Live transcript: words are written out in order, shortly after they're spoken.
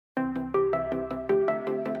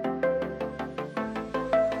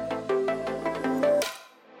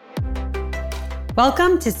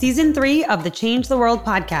Welcome to Season 3 of the Change the World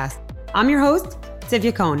podcast. I'm your host,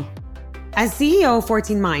 Sivya Cohn. As CEO of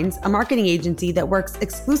 14 Minds, a marketing agency that works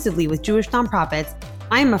exclusively with Jewish nonprofits,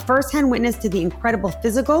 I am a first-hand witness to the incredible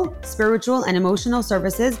physical, spiritual, and emotional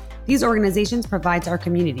services these organizations provide to our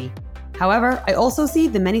community. However, I also see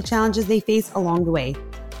the many challenges they face along the way.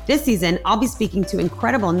 This season, I'll be speaking to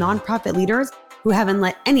incredible nonprofit leaders who haven't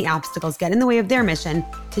let any obstacles get in the way of their mission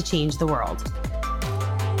to change the world.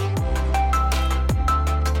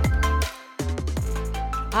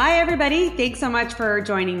 Hi, everybody. Thanks so much for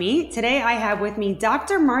joining me. Today, I have with me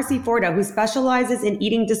Dr. Marcy Forda, who specializes in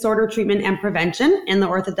eating disorder treatment and prevention in the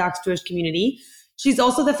Orthodox Jewish community. She's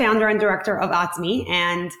also the founder and director of Atzmi.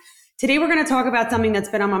 And today, we're going to talk about something that's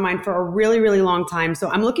been on my mind for a really, really long time. So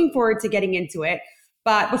I'm looking forward to getting into it.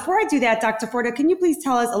 But before I do that, Dr. Forda, can you please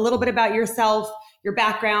tell us a little bit about yourself, your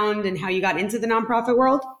background, and how you got into the nonprofit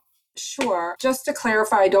world? Sure. Just to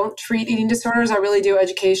clarify, I don't treat eating disorders. I really do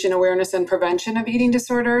education, awareness, and prevention of eating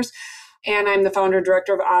disorders. And I'm the founder and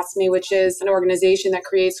director of Atzmi, which is an organization that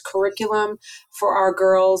creates curriculum for our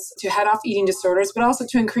girls to head off eating disorders, but also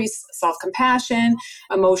to increase self-compassion,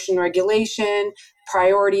 emotion regulation,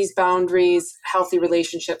 priorities, boundaries, healthy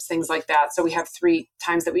relationships, things like that. So we have 3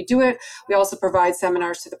 times that we do it. We also provide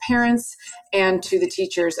seminars to the parents and to the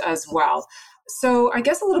teachers as well. So I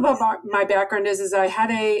guess a little bit about my background is I had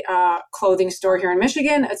a clothing store here in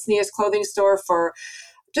Michigan, a Tznius clothing store for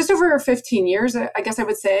just over 15 years, I guess I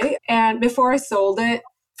would say. And before I sold it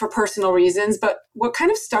for personal reasons, but what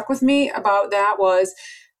kind of stuck with me about that was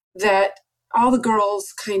that all the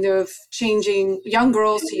girls kind of changing, young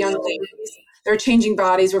girls to young ladies, their changing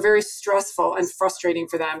bodies were very stressful and frustrating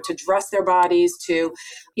for them to dress their bodies, to,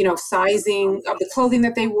 sizing of the clothing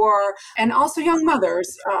that they wore. And also young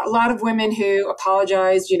mothers, a lot of women who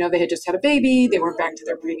apologized, they had just had a baby, they weren't back to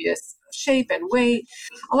their previous shape and weight,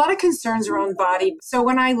 a lot of concerns around body. So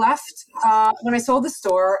when I left, when I sold the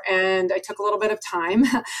store and I took a little bit of time,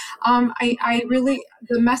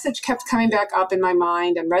 the message kept coming back up in my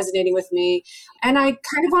mind and resonating with me. And I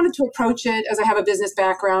kind of wanted to approach it, as I have a business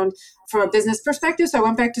background, from a business perspective. So I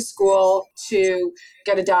went back to school to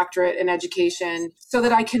get a doctorate in education so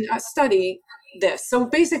that I can study this. So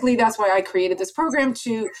basically, that's why I created this program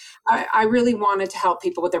I really wanted to help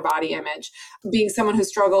people with their body image. Being someone who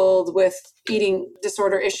struggled with eating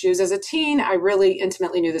disorder issues as a teen, I really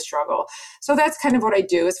intimately knew the struggle. So that's kind of what I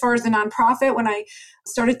do. As far as the nonprofit, when I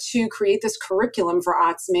started to create this curriculum for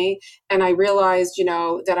Atzmi, and I realized,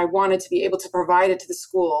 that I wanted to be able to provide it to the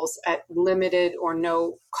schools at limited or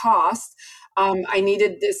no cost, I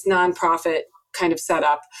needed this nonprofit kind of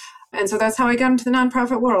setup. And so that's how I got into the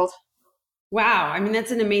nonprofit world. Wow. I mean,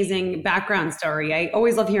 that's an amazing background story. I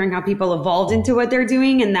always love hearing how people evolved into what they're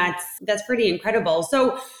doing. And that's pretty incredible.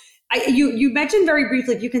 So you mentioned very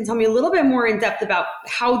briefly, if you can tell me a little bit more in depth about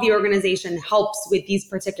how the organization helps with these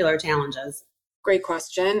particular challenges. Great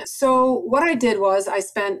question. So what I did was I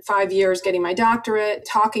spent 5 years getting my doctorate,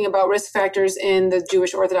 talking about risk factors in the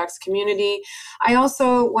Jewish Orthodox community. I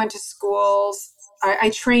also went to schools. I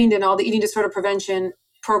trained in all the eating disorder prevention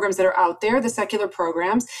programs that are out there, the secular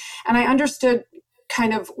programs. And I understood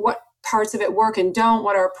kind of what parts of it work and don't,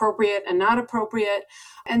 what are appropriate and not appropriate.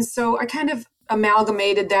 And so I kind of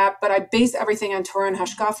amalgamated that, but I base everything on Torah and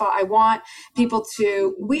Hashkafa. I want people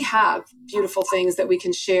we have beautiful things that we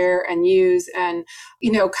can share and use and,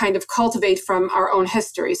 kind of cultivate from our own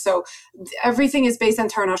history. So everything is based on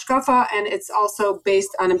Torah and Hashkafa, and it's also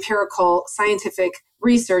based on empirical scientific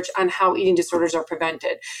research on how eating disorders are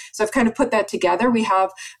prevented. So I've kind of put that together. We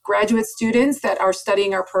have graduate students that are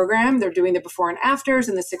studying our program. They're doing the before and afters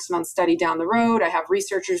and the 6-month study down the road. I have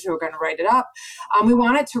researchers who are going to write it up. We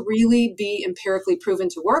want it to really be empirically proven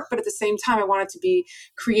to work, but at the same time, I want it to be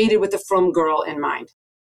created with the frum girl in mind.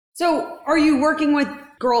 So are you working with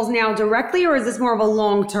girls now directly, or is this more of a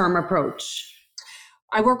long-term approach?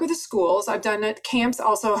 I work with the schools. I've done it. Camps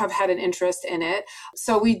also have had an interest in it.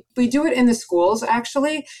 So we do it in the schools,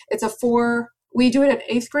 actually. We do it at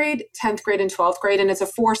 8th grade, 10th grade, and 12th grade, and it's a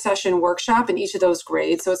 4-session workshop in each of those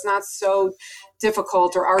grades. So it's not so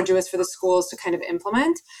difficult or arduous for the schools to kind of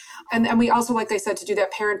implement. And we also, like I said, to do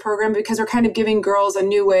that parent program because we're kind of giving girls a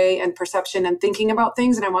new way and perception and thinking about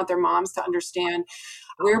things. And I want their moms to understand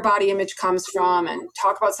where body image comes from and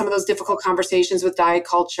talk about some of those difficult conversations with diet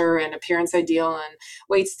culture and appearance ideal and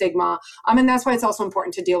weight stigma. And that's why it's also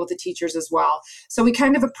important to deal with the teachers as well. So we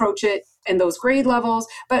kind of approach it in those grade levels,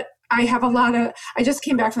 but I just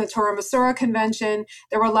came back from the Torah Masorah convention.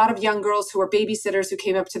 There were a lot of young girls who were babysitters who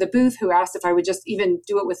came up to the booth who asked if I would just even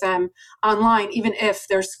do it with them online, even if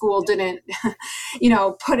their school didn't,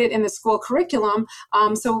 put it in the school curriculum.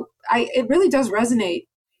 So it really does resonate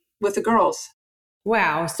with the girls.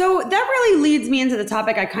 Wow. So that really leads me into the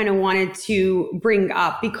topic I kind of wanted to bring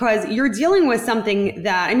up, because you're dealing with something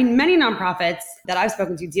that, I mean, many nonprofits that I've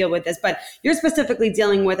spoken to deal with this, but you're specifically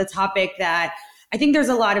dealing with a topic that I think there's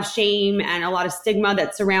a lot of shame and a lot of stigma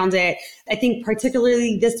that surrounds it. I think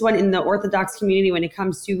particularly this one in the Orthodox community, when it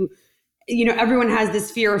comes to, everyone has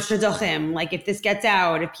this fear of shidduchim, like if this gets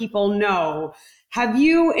out, if people know. Have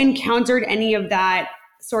you encountered any of that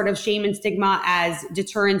sort of shame and stigma as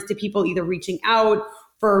deterrents to people either reaching out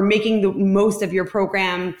for making the most of your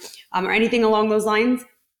program, or anything along those lines?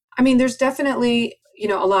 I mean, there's definitely,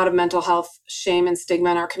 a lot of mental health shame and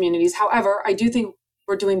stigma in our communities. However, I do think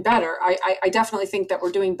we're doing better. I definitely think that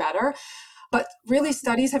we're doing better. But really,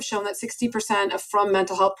 studies have shown that 60% from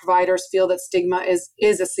mental health providers feel that stigma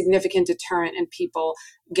is a significant deterrent in people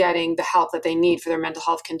getting the help that they need for their mental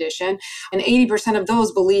health condition. And 80% of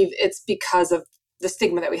those believe it's because of the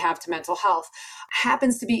stigma that we have to mental health.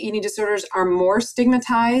 Happens to be eating disorders are more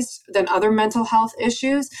stigmatized than other mental health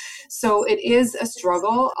issues. So it is a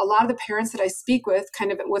struggle. A lot of the parents that I speak with,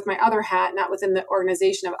 kind of with my other hat, not within the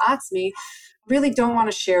organization of ATSME, really don't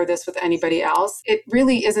want to share this with anybody else. It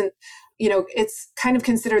really isn't, it's kind of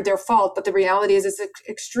considered their fault, but the reality is it's an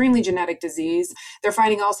extremely genetic disease. They're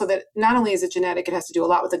finding also that not only is it genetic, it has to do a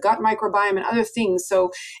lot with the gut microbiome and other things.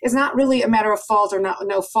 So it's not really a matter of fault or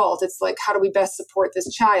no fault. It's like, how do we best support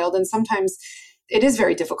this child? And sometimes it is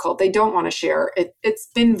very difficult. They don't want to share it. It's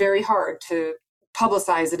been very hard to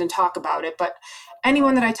publicize it and talk about it. But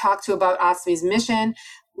anyone that I talk to about ATSME's mission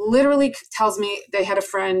literally tells me they had a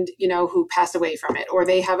friend, who passed away from it, or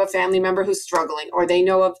they have a family member who's struggling, or they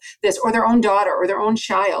know of this, or their own daughter or their own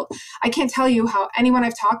child. I can't tell you how anyone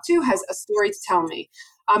I've talked to has a story to tell me.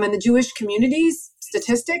 And the Jewish community's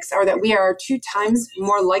statistics are that we are 2 times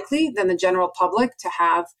more likely than the general public to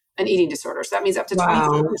have an eating disorder. So that means up to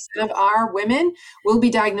 24% of our women will be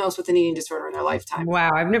diagnosed with an eating disorder in their lifetime.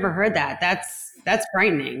 Wow, I've never heard that. That's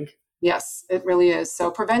frightening. Yes, it really is. So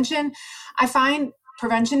prevention, I find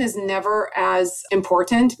prevention is never as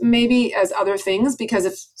important maybe as other things, because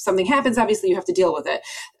if something happens, obviously you have to deal with it.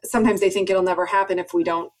 Sometimes they think it'll never happen if we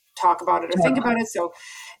don't talk about it or think about it. So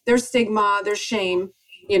there's stigma, there's shame,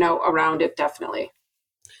 around it, definitely.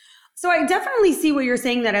 So I definitely see what you're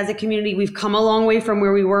saying, that as a community, we've come a long way from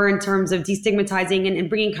where we were in terms of destigmatizing and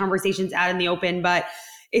bringing conversations out in the open, but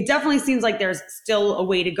it definitely seems like there's still a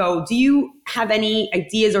way to go. Do you have any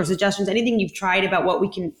ideas or suggestions, anything you've tried about what we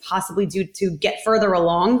can possibly do to get further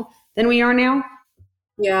along than we are now?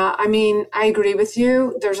 Yeah, I mean, I agree with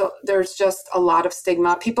you. There's just a lot of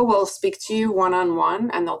stigma. People will speak to you one-on-one,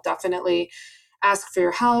 and they'll definitely ask for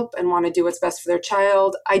your help and want to do what's best for their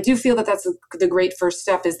child. I do feel that that's the great first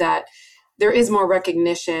step, is that there is more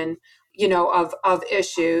recognition, of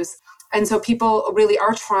issues. And so people really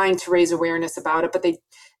are trying to raise awareness about it, but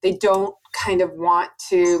they don't kind of want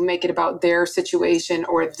to make it about their situation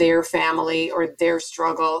or their family or their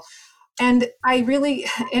struggle. And I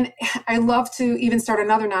love to even start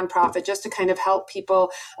another nonprofit just to kind of help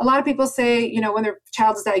people. A lot of people say, when their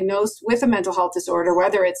child is diagnosed with a mental health disorder,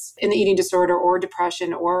 whether it's an eating disorder or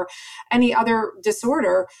depression or any other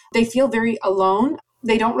disorder, they feel very alone.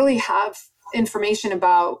 They don't really have information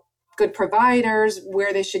about good providers,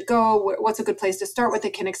 where they should go, what's a good place to start, what they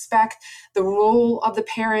can expect, the role of the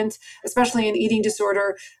parent, especially in eating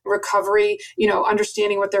disorder recovery,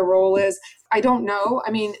 understanding what their role is. I don't know. I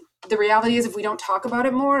mean, the reality is, if we don't talk about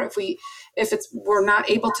it more, we're not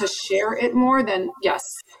able to share it more, then yes,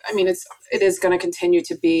 I mean, it is going to continue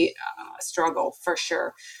to be a struggle for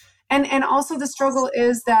sure. And also the struggle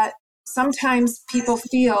is that sometimes people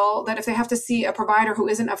feel that if they have to see a provider who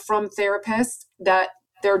isn't a frum therapist, that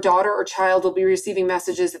their daughter or child will be receiving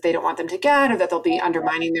messages that they don't want them to get, or that they'll be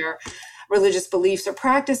undermining their religious beliefs or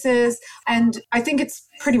practices. And I think it's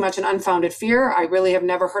pretty much an unfounded fear. I really have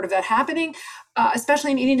never heard of that happening,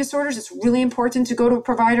 especially in eating disorders. It's really important to go to a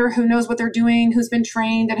provider who knows what they're doing, who's been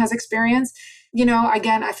trained and has experience.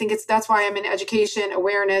 Again, I think that's why I'm in education,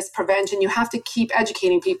 awareness, prevention. You have to keep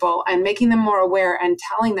educating people and making them more aware and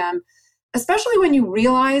telling them, especially when you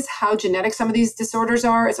realize how genetic some of these disorders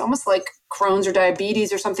are. It's almost like Crohn's or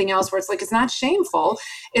diabetes or something else, where it's like, it's not shameful.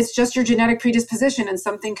 It's just your genetic predisposition, and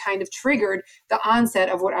something kind of triggered the onset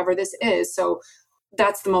of whatever this is. So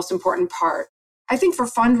that's the most important part. I think for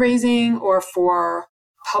fundraising or for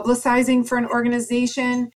publicizing for an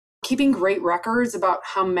organization, keeping great records about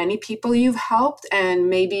how many people you've helped, and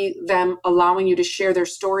maybe them allowing you to share their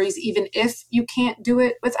stories, even if you can't do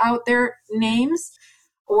it without their names.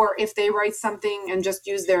 Or if they write something and just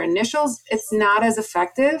use their initials, it's not as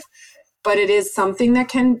effective, but it is something that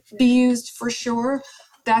can be used for sure.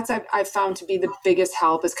 That's I've found to be the biggest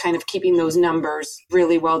help, is kind of keeping those numbers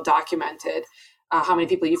really well documented. how many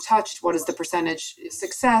people you've touched, what is the percentage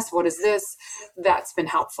success, what is this, that's been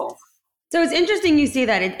helpful. So it's interesting you say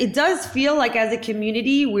that. It does feel like as a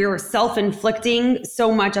community, we're self-inflicting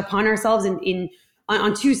so much upon ourselves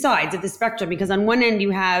on two sides of the spectrum, because on one end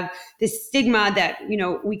you have this stigma that,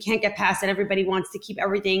 we can't get past, that everybody wants to keep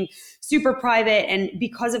everything super private. And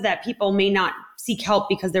because of that, people may not seek help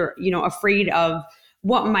because they're, afraid of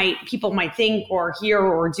what people might think or hear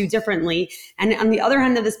or do differently. And on the other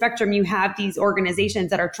end of the spectrum, you have these organizations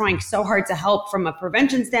that are trying so hard to help from a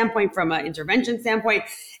prevention standpoint, from an intervention standpoint,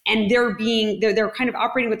 and they're kind of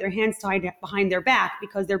operating with their hands tied behind their back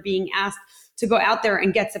because they're being asked to go out there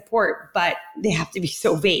and get support, but they have to be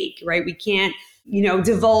so vague, right? We can't,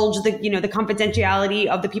 divulge the confidentiality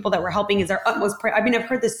of the people that we're helping is our utmost I've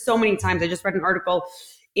heard this so many times. I just read an article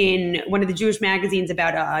in one of the Jewish magazines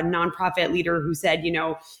about a nonprofit leader who said,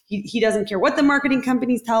 he doesn't care what the marketing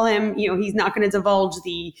companies tell him, he's not going to divulge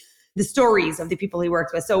the stories of the people he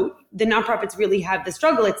works with. So the nonprofits really have the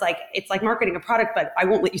struggle. It's like marketing a product, but I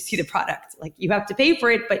won't let you see the product. Like, you have to pay for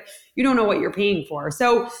it, but you don't know what you're paying for.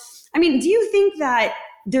 So, do you think that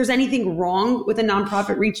there's anything wrong with a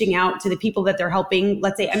nonprofit reaching out to the people that they're helping?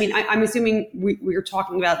 Let's say, I'm assuming we're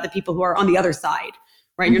talking about the people who are on the other side,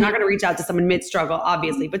 right? Mm-hmm. You're not going to reach out to someone mid-struggle,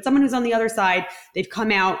 obviously, but someone who's on the other side, they've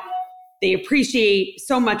come out, they appreciate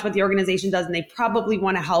so much what the organization does, and they probably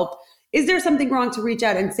want to help. Is there something wrong to reach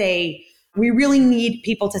out and say, we really need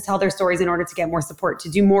people to tell their stories in order to get more support, to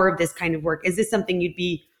do more of this kind of work? Is this something you'd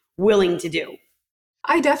be willing to do?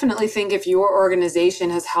 I definitely think if your organization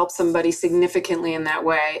has helped somebody significantly in that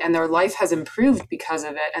way and their life has improved because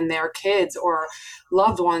of it, and their kids or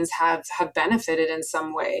loved ones have benefited in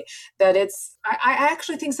some way, that I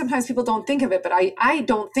actually think sometimes people don't think of it, but I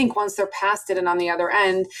don't think once they're past it and on the other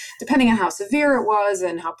end, depending on how severe it was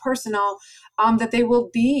and how personal, that they will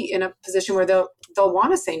be in a position where they'll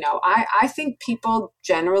want to say no. I think people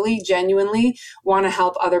genuinely want to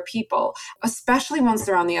help other people, especially once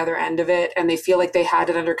they're on the other end of it and they feel like they had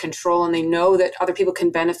it under control and they know that other people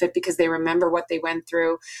can benefit because they remember what they went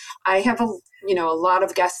through. I have a lot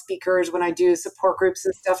of guest speakers when I do support groups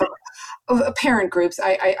and stuff, parent groups.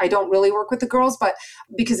 I don't really work with the girls, but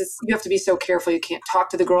because you have to be so careful, you can't talk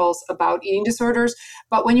to the girls about eating disorders.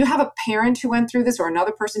 But when you have a parent who went through this or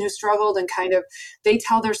another person who struggled and kind of they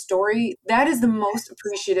tell their story, that is the most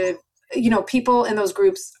appreciative. People in those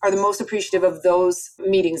groups are the most appreciative of those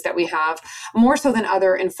meetings that we have, more so than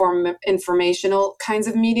other informational kinds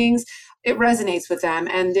of meetings. It resonates with them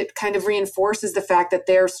and it kind of reinforces the fact that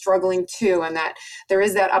they're struggling too, and that there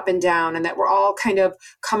is that up and down and that we're all kind of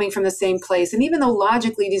coming from the same place. And even though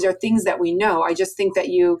logically these are things that we know, I just think that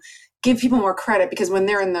you give people more credit because when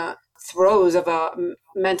they're in the throes of a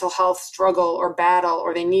mental health struggle or battle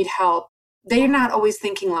or they need help, they're not always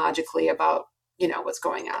thinking logically about what's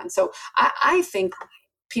going on. So I think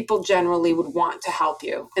people generally would want to help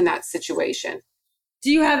you in that situation. Do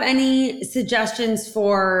you have any suggestions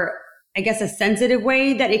for, I guess, a sensitive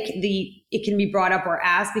way that it can be brought up or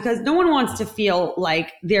asked? Because no one wants to feel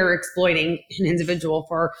like they're exploiting an individual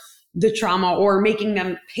for the trauma or making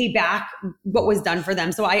them pay back what was done for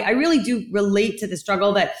them. So I really do relate to the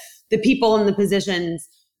struggle that the people in the positions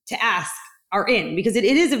to ask are in, because it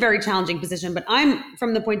is a very challenging position. But I'm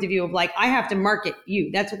from the point of view of I have to market you.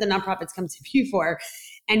 That's what the nonprofits come to you for.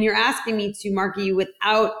 And you're asking me to market you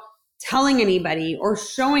without telling anybody or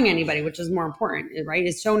showing anybody, which is more important, right?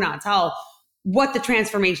 Is show, not tell, what the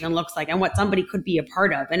transformation looks like and what somebody could be a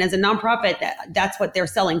part of. And as a nonprofit, that's what they're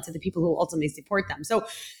selling to the people who ultimately support them. So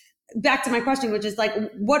back to my question, which is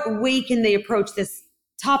what way can they approach this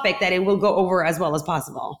topic that it will go over as well as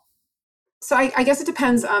possible? So I guess it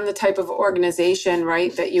depends on the type of organization,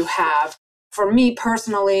 right, that you have. For me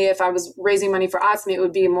personally, if I was raising money for ASME, it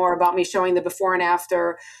would be more about me showing the before and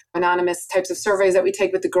after anonymous types of surveys that we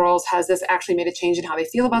take with the girls. Has this actually made a change in how they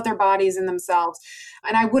feel about their bodies and themselves?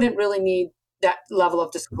 And I wouldn't really need that level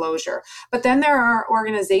of disclosure. But then there are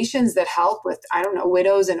organizations that help with,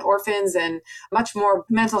 widows and orphans and much more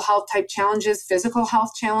mental health type challenges, physical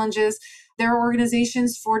health challenges. There are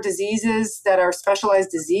organizations for diseases that are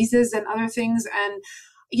specialized diseases and other things. And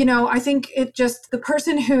I think the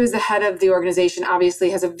person who is the head of the organization obviously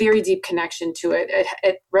has a very deep connection to it.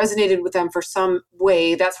 It resonated with them for some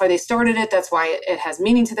way. That's why they started it. That's why it has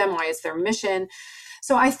meaning to them, why it's their mission.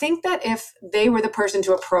 So I think that if they were the person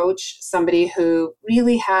to approach somebody who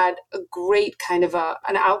really had a great kind of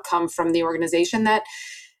an outcome from the organization, that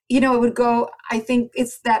it would go, I think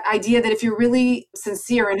it's that idea that if you're really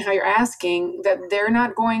sincere in how you're asking, that they're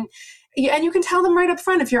not going, Yeah, and you can tell them right up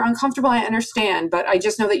front if you're uncomfortable. I understand, but I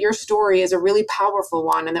just know that your story is a really powerful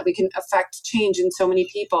one, and that we can affect change in so many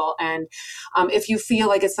people. And if you feel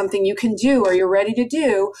like it's something you can do or you're ready to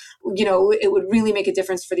do, it would really make a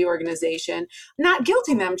difference for the organization. Not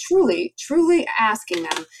guilting them, truly asking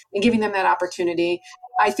them and giving them that opportunity.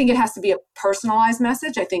 I think it has to be a personalized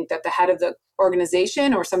message. I think that the head of the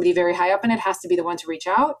organization or somebody very high up in it has to be the one to reach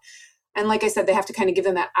out. And like I said, they have to kind of give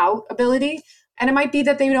them that out ability. And it might be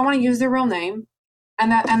that they don't want to use their real name,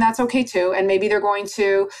 and that's okay too. And maybe they're going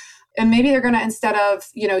to, instead of,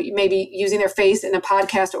 maybe using their face in a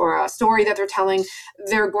podcast or a story that they're telling,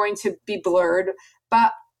 they're going to be blurred.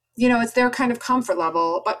 But, it's their kind of comfort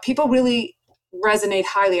level. But people really resonate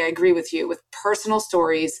highly, I agree with you, with personal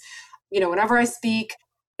stories. Whenever I speak,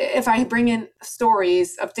 if I bring in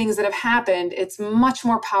stories of things that have happened, it's much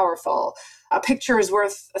more powerful. A picture is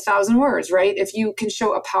worth 1,000 words, right? If you can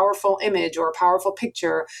show a powerful image or a powerful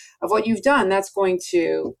picture of what you've done, that's going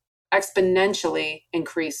to exponentially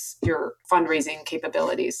increase your fundraising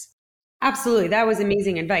capabilities. Absolutely. That was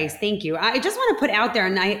amazing advice. Thank you. I just want to put out there,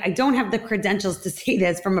 and I don't have the credentials to say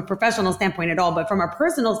this from a professional standpoint at all, but from a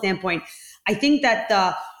personal standpoint, I think that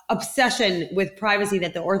the obsession with privacy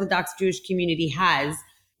that the Orthodox Jewish community has,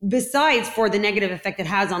 besides for the negative effect it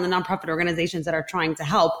has on the nonprofit organizations that are trying to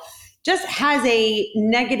help, just has a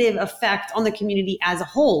negative effect on the community as a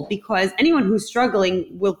whole, because anyone who's struggling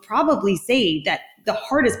will probably say that the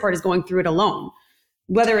hardest part is going through it alone.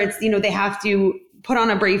 Whether it's, they have to put on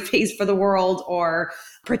a brave face for the world or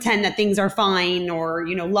pretend that things are fine or,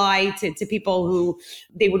 lie to people who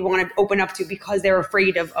they would want to open up to because they're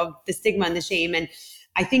afraid of the stigma and the shame. And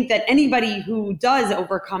I think that anybody who does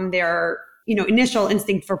overcome their, initial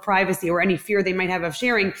instinct for privacy or any fear they might have of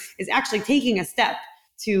sharing is actually taking a step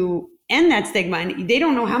to end that stigma. And they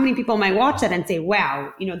don't know how many people might watch that and say,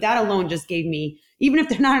 wow, that alone just gave me, even if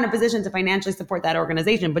they're not in a position to financially support that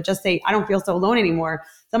organization, but just say, I don't feel so alone anymore.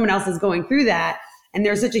 Someone else is going through that. And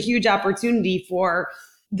there's such a huge opportunity for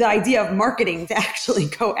the idea of marketing to actually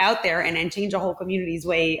go out there and change a whole community's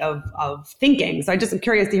way of thinking. So I just am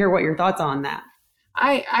curious to hear what your thoughts are on that.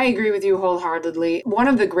 I agree with you wholeheartedly. One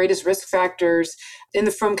of the greatest risk factors in the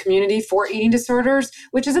frum community for eating disorders,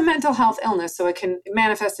 which is a mental health illness, so it can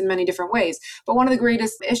manifest in many different ways. But one of the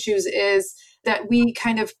greatest issues is that we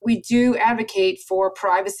do advocate for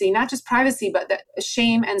privacy, not just privacy, but that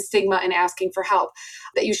shame and stigma in asking for help,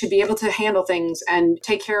 that you should be able to handle things and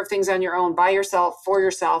take care of things on your own, by yourself, for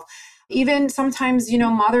yourself. Even sometimes,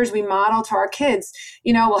 mothers, we model to our kids,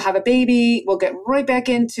 we'll have a baby, we'll get right back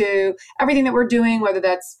into everything that we're doing, whether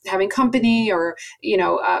that's having company or,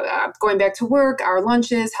 going back to work, our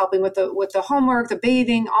lunches, helping with the homework, the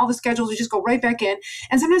bathing, all the schedules, we just go right back in.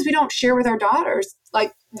 And sometimes we don't share with our daughters,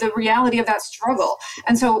 like, the reality of that struggle.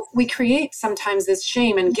 And so we create sometimes this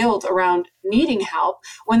shame and guilt around needing help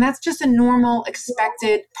when that's just a normal,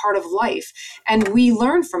 expected part of life. And we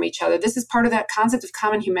learn from each other. This is part of that concept of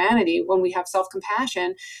common humanity when we have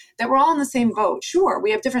self-compassion, that we're all in the same boat. Sure,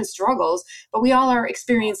 we have different struggles, but we all are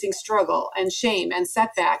experiencing struggle and shame and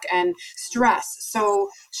setback and stress. So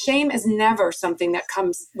shame is never something that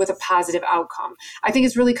comes with a positive outcome. I think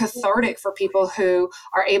it's really cathartic for people who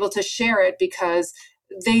are able to share it because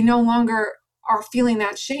they no longer are feeling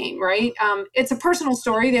that shame, right? It's a personal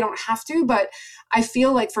story. They don't have to, but I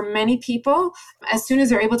feel like for many people, as soon as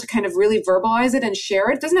they're able to kind of really verbalize it and share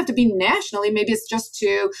it, it doesn't have to be nationally. Maybe it's just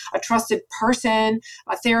to a trusted person,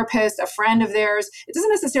 a therapist, a friend of theirs. It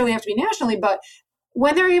doesn't necessarily have to be nationally, but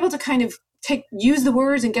when they're able to kind of use the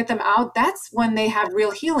words and get them out, that's when they have real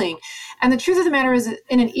healing. And the truth of the matter is,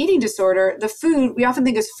 in an eating disorder, the food, we often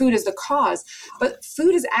think of food as the cause, but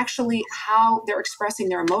food is actually how they're expressing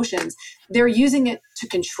their emotions. They're using it to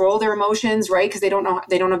control their emotions, right? Because they don't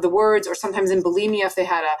have the words, or sometimes in bulimia, if they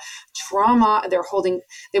had a trauma,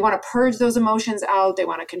 they want to purge those emotions out. They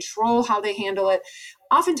want to control how they handle it.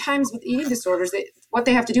 Oftentimes with eating disorders, what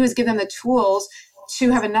they have to do is give them the tools to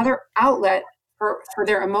have another outlet for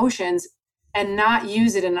their emotions, and not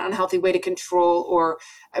use it in an unhealthy way to control or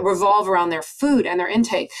revolve around their food and their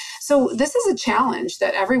intake. So this is a challenge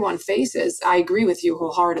that everyone faces. I agree with you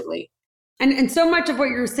wholeheartedly. And so much of what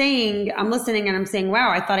you're saying, I'm listening and I'm saying,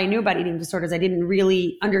 wow, I thought I knew about eating disorders. I didn't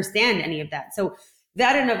really understand any of that. So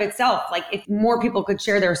that in of itself, like, if more people could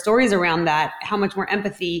share their stories around that, how much more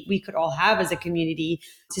empathy we could all have as a community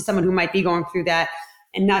to someone who might be going through that.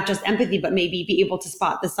 And not just empathy, but maybe be able to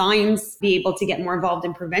spot the signs, be able to get more involved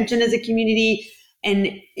in prevention as a community.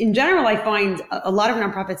 And in general, I find a lot of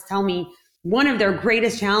nonprofits tell me one of their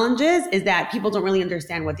greatest challenges is that people don't really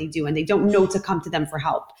understand what they do and they don't know to come to them for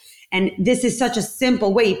help. And this is such a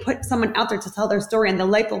simple way. Put someone out there to tell their story and the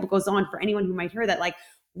light bulb goes on for anyone who might hear that. Like,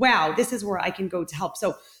 wow, this is where I can go to help.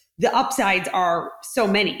 So the upsides are so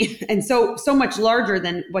many and so much larger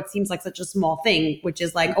than what seems like such a small thing, which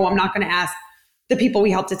is like, oh, I'm not going to ask the people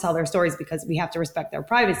we help to tell their stories because we have to respect their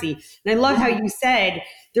privacy. And I love how you said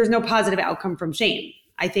there's no positive outcome from shame.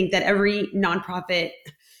 I think that every nonprofit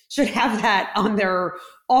should have that on their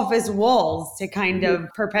office walls to kind of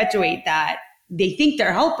perpetuate that they think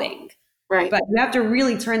they're helping. Right. But you have to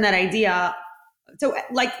really turn that idea. So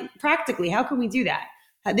like practically, how can we do that?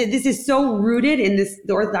 This is so rooted in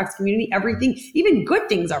the Orthodox community. Everything, even good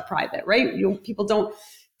things are private, right? People don't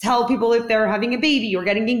tell people if they're having a baby or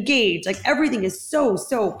getting engaged. Like everything is so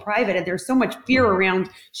private, and there's so much fear around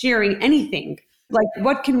sharing anything. Like,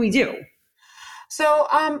 what can we do? So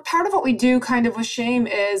part of what we do kind of with shame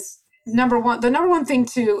is the number one thing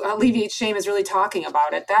to alleviate shame is really talking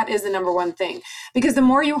about it. That is the number one thing, because the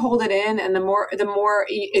more you hold it in and the more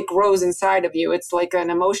it grows inside of you. It's like an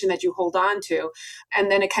emotion that you hold on to, and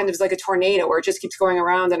then it kind of is like a tornado where it just keeps going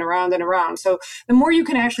around and around and around. So the more you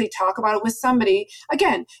can actually talk about it with somebody,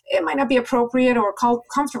 again, it might not be appropriate or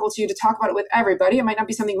comfortable to you to talk about it with everybody. It might not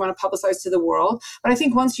be something you want to publicize to the world. But I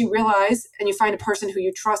think once you realize and you find a person who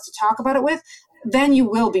you trust to talk about it with, then you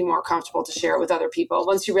will be more comfortable to share it with other people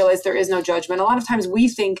once you realize there is no judgment. A lot of times we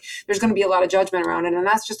think there's going to be a lot of judgment around it, and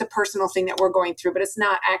that's just a personal thing that we're going through, but it's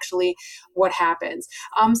not actually what happens.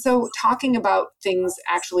 So talking about things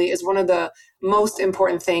actually is one of the most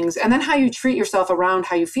important things. And then how you treat yourself around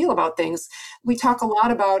how you feel about things. We talk a lot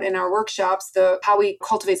about in our workshops, how we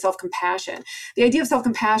cultivate self-compassion. The idea of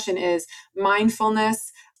self-compassion is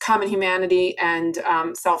mindfulness, common humanity, and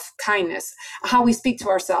self-kindness, how we speak to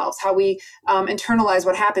ourselves, how we internalize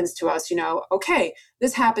what happens to us. Okay,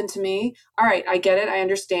 this happened to me. All right, I get it. I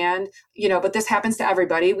understand, but this happens to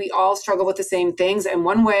everybody. We all struggle with the same things in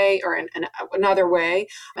one way or in another way.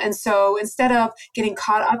 And so instead of getting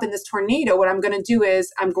caught up in this tornado, what I'm going to do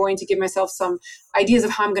is I'm going to give myself some ideas of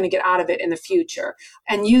how I'm going to get out of it in the future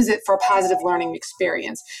and use it for a positive learning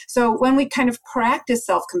experience. So when we kind of practice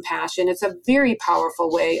self-compassion, it's a very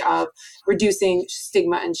powerful way of reducing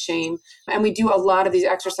stigma and shame. And we do a lot of these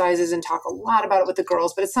exercises and talk a lot about it with the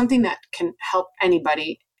girls, but it's something that can help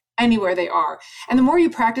anybody anywhere they are. And the more you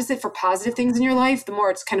practice it for positive things in your life, the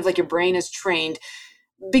more it's kind of like your brain is trained.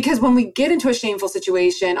 Because when we get into a shameful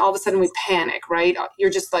situation, all of a sudden we panic, right?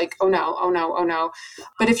 You're just like, oh no, oh no, oh no.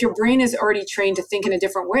 But if your brain is already trained to think in a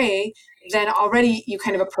different way, then already you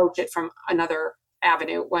kind of approach it from another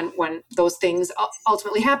avenue when those things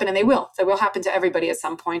ultimately happen. And they will happen to everybody at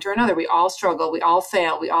some point or another. We all struggle, we all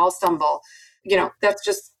fail, we all stumble. That's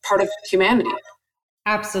just part of humanity.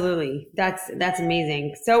 Absolutely. That's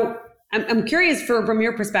amazing. So I'm curious from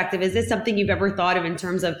your perspective, is this something you've ever thought of in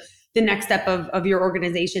terms of the next step of your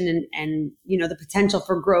organization and the potential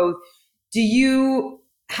for growth? Do you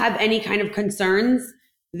have any kind of concerns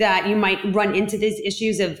that you might run into these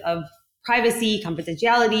issues of privacy,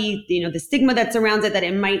 confidentiality, the stigma that surrounds it, that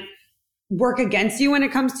it might work against you when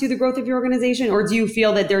it comes to the growth of your organization? Or do you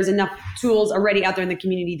feel that there's enough tools already out there in the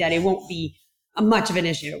community that it won't be much of an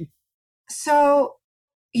issue? So,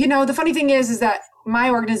 the funny thing is that my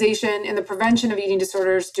organization in the prevention of eating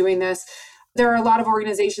disorders doing this, there are a lot of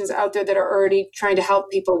organizations out there that are already trying to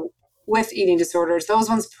help people with eating disorders. Those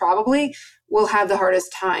ones probably will have the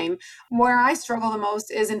hardest time. Where I struggle the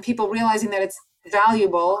most is in people realizing that it's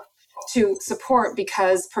valuable to support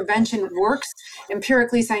because prevention works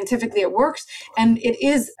empirically, scientifically, it works. And it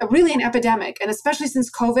is really an epidemic. And especially since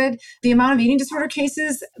COVID, the amount of eating disorder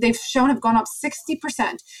cases they've shown have gone up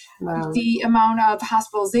 60%. Wow. The amount of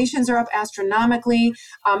hospitalizations are up astronomically.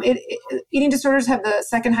 Eating disorders have the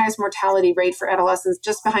second highest mortality rate for adolescents,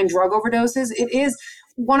 just behind drug overdoses. It is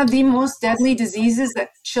one of the most deadly diseases that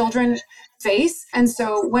children face. And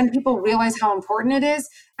so when people realize how important it is,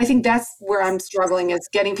 I think that's where I'm struggling, is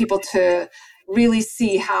getting people to really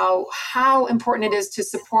see how important it is to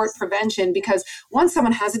support prevention. Because once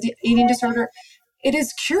someone has an eating disorder, it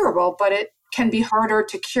is curable, but it can be harder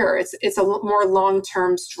to cure. It's a more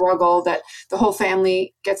long-term struggle that the whole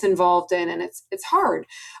family gets involved in, and it's hard.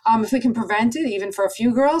 If we can prevent it, even for a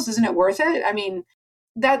few girls, isn't it worth it? I mean,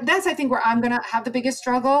 that's I think where I'm going to have the biggest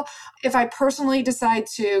struggle. If I personally decide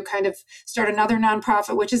to kind of start another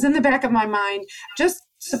nonprofit, which is in the back of my mind, just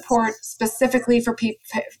support specifically for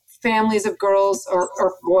families of girls or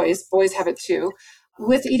boys have it too,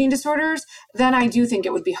 with eating disorders, then I do think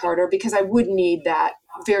it would be harder, because I would need that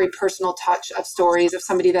very personal touch of stories of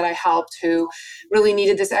somebody that I helped who really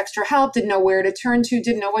needed this extra help, didn't know where to turn to,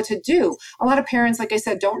 didn't know what to do. A lot of parents, like I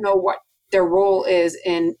said, don't know what their role is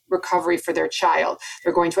in recovery for their child.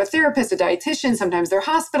 They're going to a therapist, a dietitian, sometimes they're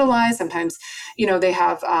hospitalized, sometimes, they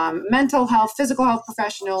have mental health, physical health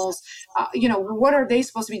professionals. What are they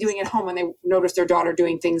supposed to be doing at home when they notice their daughter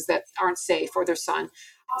doing things that aren't safe, or their son?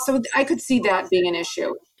 So I could see that being an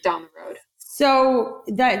issue down the road. So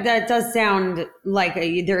that does sound like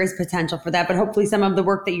there is potential for that, but hopefully some of the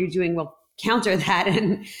work that you're doing will counter that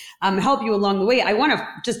and help you along the way. I want to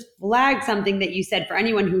just flag something that you said for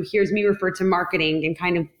anyone who hears me refer to marketing and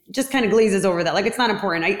kind of glazes over that. Like, it's not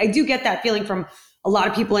important. I do get that feeling from a lot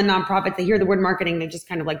of people in nonprofits. They hear the word marketing, they just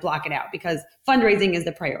kind of like block it out because fundraising is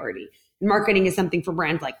the priority. Marketing is something for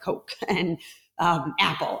brands like Coke and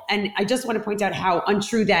Apple. And I just want to point out how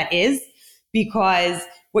untrue that is, because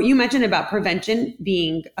what you mentioned about prevention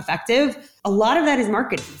being effective, a lot of that is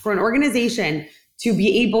marketing. For an organization to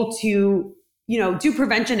be able to, do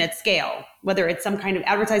prevention at scale, whether it's some kind of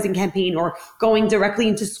advertising campaign or going directly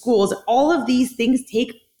into schools, all of these things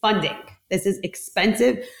take funding. This is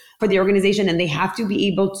expensive for the organization, and they have to be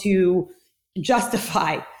able to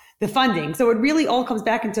justify the funding. So it really all comes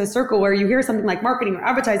back into a circle where you hear something like marketing or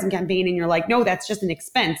advertising campaign and you're like, no, that's just an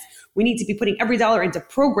expense. We need to be putting every dollar into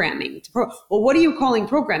programming. Well, what are you calling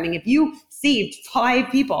programming? If you saved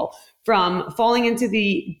 5 people from falling into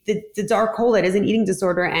the dark hole that is an eating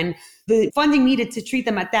disorder, and the funding needed to treat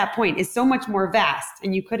them at that point is so much more vast,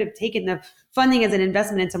 and you could have taken the funding as an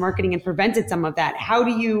investment into marketing and prevented some of that, how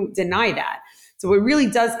do you deny that? So it really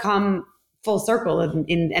does come full circle.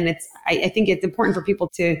 And I think it's important for people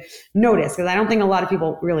to notice, because I don't think a lot of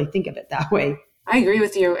people really think of it that way. I agree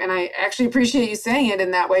with you. And I actually appreciate you saying it in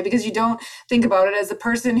that way, because you don't think about it as the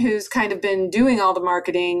person who's kind of been doing all the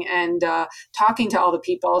marketing and talking to all the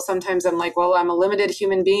people. Sometimes I'm like, well, I'm a limited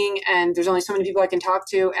human being and there's only so many people I can talk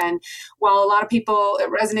to. And while a lot of people, it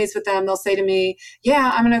resonates with them, they'll say to me,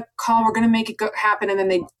 yeah, I'm going to call, we're going to make it happen. And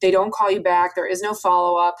then they don't call you back. There is no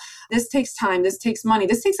follow-up. This takes time. This takes money.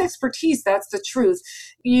 This takes expertise. That's the truth.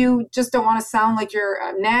 You just don't want to sound like you're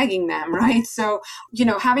nagging them, right? So,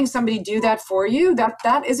 having somebody do that for you,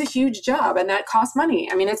 that is a huge job, and that costs money.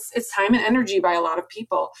 I mean, it's time and energy by a lot of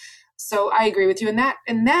people. So I agree with you in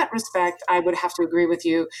that respect. I would have to agree with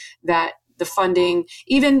you that the funding,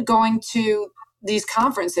 even going to these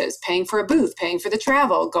conferences, paying for a booth, paying for the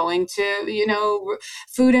travel, going to,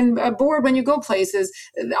 food and board when you go places,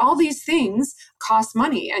 all these things cost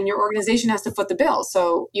money, and your organization has to foot the bill.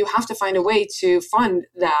 So you have to find a way to fund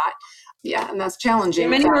that. Yeah, and that's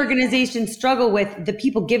challenging. Many organizations struggle with the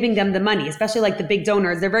people giving them the money, especially like the big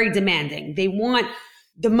donors. They're very demanding. They want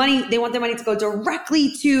the money to go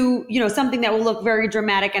directly to, something that will look very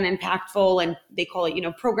dramatic and impactful. And they call it,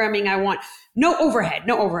 programming. I want no overhead.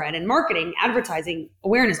 And marketing, advertising,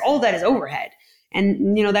 awareness, all that is overhead.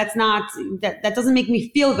 And, that's not, that doesn't make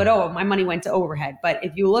me feel good. Oh, my money went to overhead. But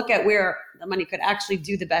if you look at where the money could actually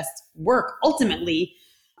do the best work, ultimately,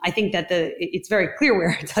 I think that it's very clear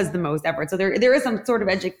where it does the most effort. So there is some sort of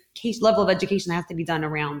level of education that has to be done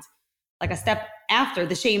around, like a step after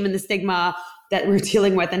the shame and the stigma that we're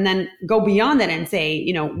dealing with, and then go beyond that and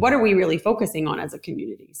say, what are we really focusing on as a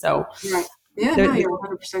community? So right. Yeah, you're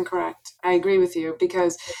 100% correct. I agree with you,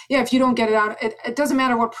 because if you don't get it out, it doesn't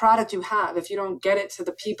matter what product you have. If you don't get it to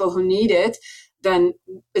the people who need it, then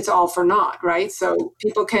it's all for naught, right? So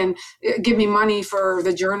people can give me money for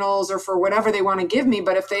the journals or for whatever they want to give me,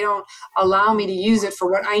 but if they don't allow me to use it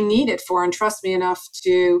for what I need it for and trust me enough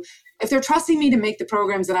to, if they're trusting me to make the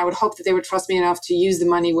programs, then I would hope that they would trust me enough to use the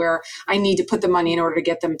money where I need to put the money in order to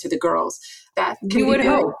get them to the girls. That can you would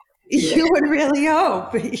hope. Yeah. You would really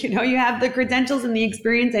hope, you have the credentials and the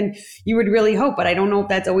experience, and you would really hope, but I don't know if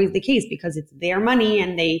that's always the case, because it's their money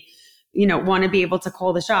and they, want to be able to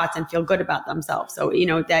call the shots and feel good about themselves. So,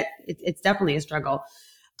 that it's definitely a struggle.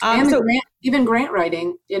 And even grant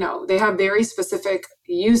writing, they have very specific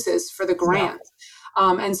uses for the grant.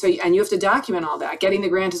 Yeah. And you have to document all that. Getting the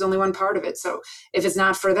grant is only one part of it. So if it's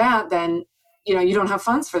not for that, then, you don't have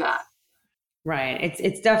funds for that. Right.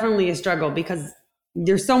 It's definitely a struggle, because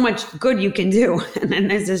there's so much good you can do. And then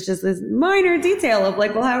there's just this minor detail of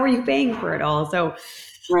like, well, how are you paying for it all? So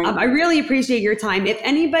right. I really appreciate your time. If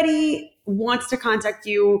anybody wants to contact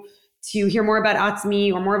you to hear more about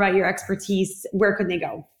Atzmi or more about your expertise, where could they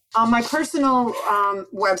go? My personal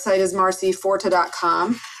website is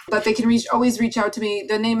marcyforta.com, but they can always reach out to me.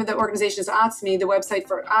 The name of the organization is Atzmi. The website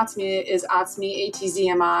for Atzmi is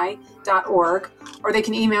atzmi.org, or they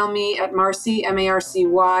can email me at marcy,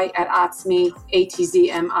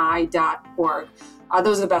 marcy@atzmi.org.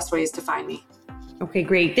 Those are the best ways to find me. Okay,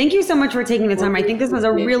 great. Thank you so much for taking the time. I think this was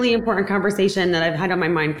a really important conversation that I've had on my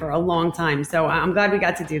mind for a long time. So I'm glad we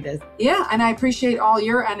got to do this. Yeah, and I appreciate all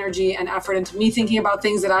your energy and effort into me thinking about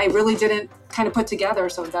things that I really didn't kind of put together.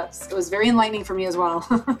 So it was very enlightening for me as well.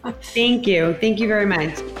 Thank you. Thank you very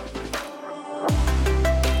much.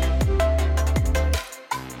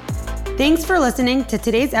 Thanks for listening to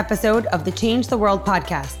today's episode of the Change the World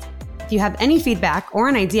podcast. If you have any feedback or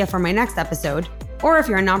an idea for my next episode, or if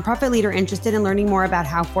you're a nonprofit leader interested in learning more about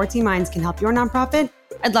how 14 Minds can help your nonprofit,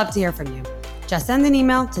 I'd love to hear from you. Just send an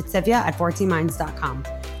email to tzivia@14minds.com.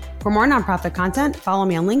 For more nonprofit content, follow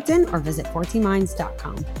me on LinkedIn or visit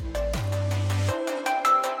 14minds.com.